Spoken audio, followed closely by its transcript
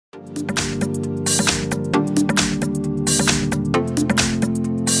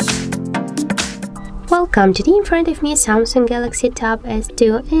Welcome to the in front of me Samsung Galaxy Tab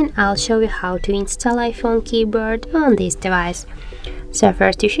S2, and I'll show you how to install iPhone keyboard on this device. So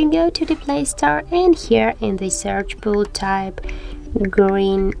first you should go to the Play Store, and here in the search pool type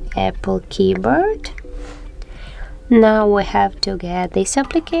green Apple keyboard. Now we have to get this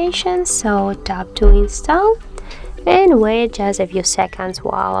application, so tap to install and wait just a few seconds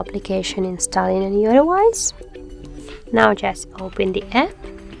while application installing on your device. Now just open the app.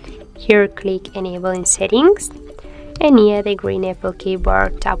 Here click enable in settings, and near the green Apple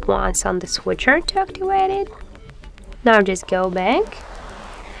keyboard tap once on the switcher to activate it. Now just go back.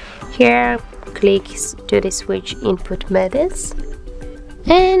 Here click to the switch input methods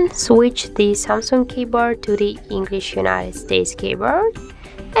and switch the Samsung keyboard to the English United States keyboard,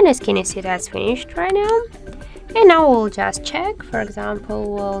 and as can you see, that's finished right now. And now we'll just check. For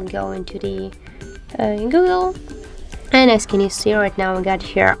example, we'll go into the Google, and as can you see right now, we got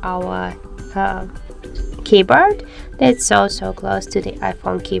here our keyboard that's so close to the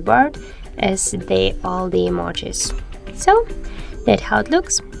iPhone keyboard as all the emojis. So that's how it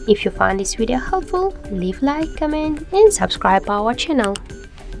looks. If you found this video helpful, leave like, comment and subscribe our channel.